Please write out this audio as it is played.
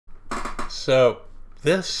So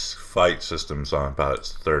this fight system's on about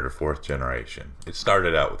its third or fourth generation. It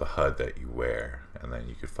started out with a HUD that you wear, and then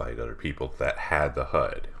you could fight other people that had the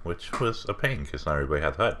HUD, which was a pain because not everybody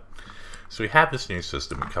had the HUD. So we have this new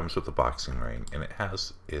system. It comes with a boxing ring, and it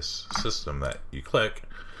has this system that you click.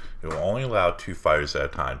 It will only allow 2 fighters at a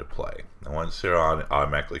time to play. And once they're on, it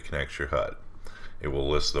automatically connects your HUD. It will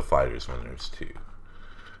list the fighters when there's 2.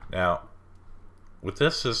 Now, with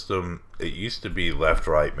this system, it used to be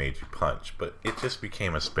left-right made you punch, but it just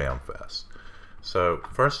became a spam fest. So,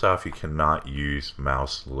 first off, you cannot use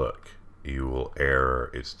mouse look. You will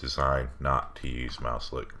error. It's designed not to use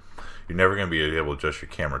mouse look. You're never going to be able to adjust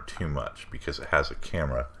your camera too much because it has a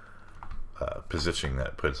camera positioning that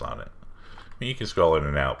it puts on it. I mean, you can scroll in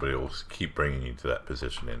and out, but it will keep bringing you to that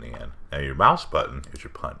position in the end. Now, your mouse button is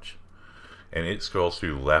your punch, and it scrolls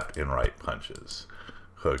through left and right punches,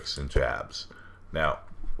 hooks, and jabs. Now,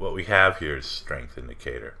 what we have here is strength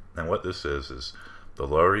indicator. And what this is the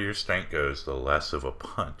lower your strength goes, the less of a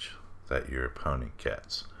punch that your opponent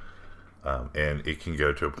gets. And it can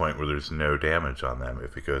go to a point where there's no damage on them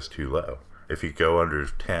if it goes too low. If you go under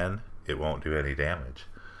 10, it won't do any damage.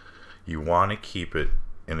 You want to keep it,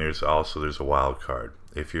 and there's a wild card.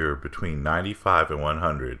 If you're between 95 and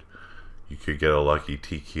 100, you could get a lucky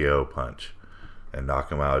TKO punch and knock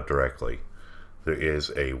them out directly. There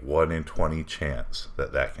is a 1 in 20 chance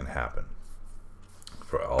that that can happen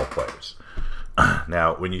for all players.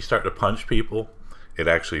 Now, when you start to punch people, it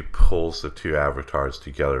actually pulls the 2 avatars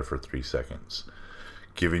together for 3 seconds,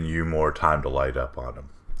 giving you more time to light up on them.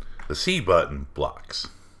 The C button blocks.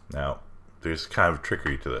 Now, there's kind of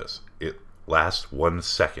trickery to this. It lasts 1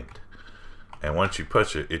 second, and once you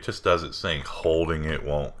push it, it just does its thing. Holding it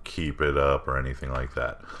won't keep it up or anything like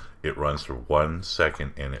that. It runs for 1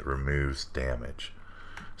 second and it removes damage.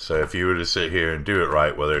 So if you were to sit here and do it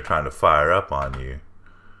right while they're trying to fire up on you,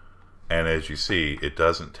 and as you see, it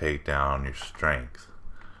doesn't take down your strength,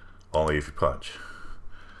 only if you punch.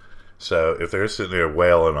 So if they're sitting there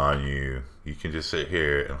wailing on you, you can just sit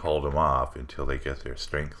here and hold them off until they get their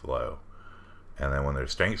strength low. And then when their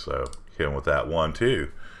strength's low, hit them with that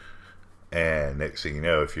 1-2. And next thing you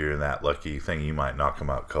know, if you're in that lucky thing, you might knock them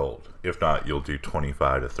out cold. If not, you'll do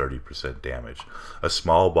 25 to 30% damage. A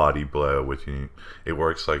small body blow, it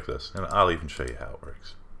works like this. And I'll even show you how it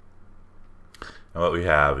works. And what we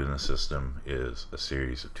have in the system is a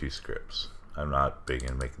series of 2 scripts. I'm not big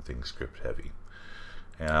in making things script heavy.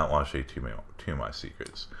 And I don't want to show you too my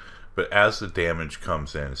secrets. But as the damage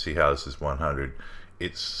comes in, see how this is 100?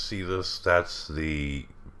 If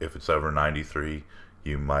it's over 93,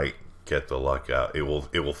 you might get the luck out. It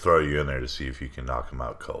will throw you in there to see if you can knock them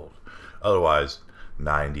out cold. Otherwise,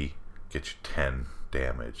 90 gets you 10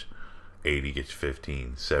 damage, 80 gets you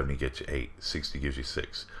 15, 70 gets you 8, 60 gives you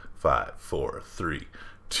 6, 5, 4, 3,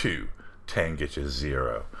 2, 10 gets you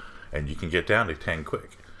 0, and you can get down to 10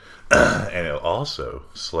 quick. And it'll also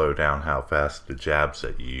slow down how fast the jabs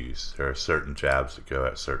that you use. There are certain jabs that go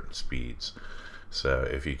at certain speeds. So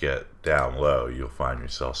if you get down low, you'll find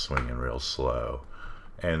yourself swinging real slow.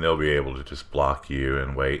 And they'll be able to just block you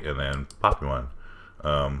and wait and then pop you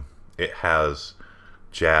one. It has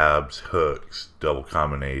jabs, hooks, double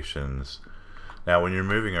combinations. Now when you're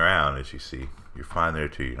moving around, as you see, you're fine there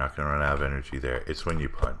too. You're not going to run out of energy there. It's when you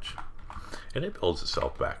punch. And it builds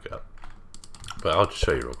itself back up. But I'll just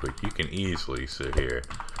show you real quick. You can easily sit here,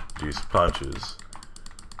 do some punches.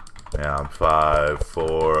 Now I'm 5,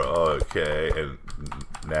 4, okay, and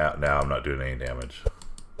now I'm not doing any damage.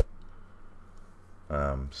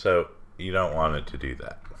 So you don't want it to do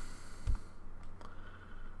that.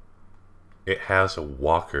 It has a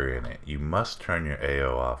walker in it. You must turn your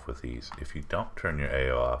AO off with these. If you don't turn your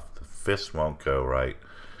AO off, the fist won't go right,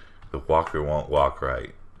 the walker won't walk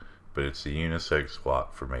right, but it's a unisex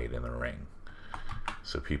walk for made in the ring.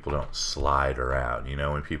 So people don't slide around. You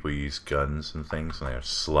know when people use guns and things and they're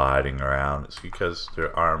sliding around, it's because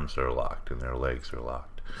their arms are locked and their legs are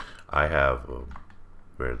locked. I have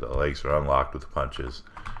where the legs are unlocked with the punches,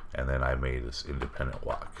 and then I made this independent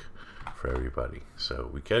walk for everybody.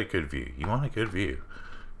 So we get a good view. You want a good view.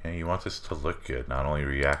 And you want this to look good, not only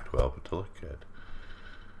react well, but to look good.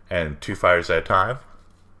 And 2 fighters at a time.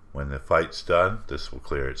 When the fight's done, this will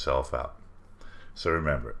clear itself out. So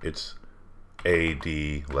remember, it's A,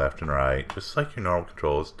 D, left and right, just like your normal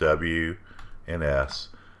controls. W and S.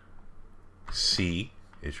 C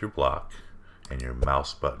is your block, and your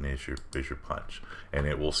mouse button is your punch. And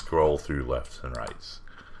it will scroll through lefts and rights,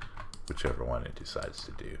 whichever one it decides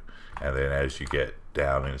to do. And then as you get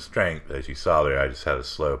down in strength, as you saw there, I just had a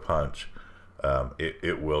slow punch.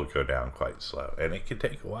 It will go down quite slow, and it can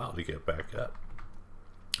take a while to get back up.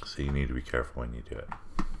 So you need to be careful when you do it.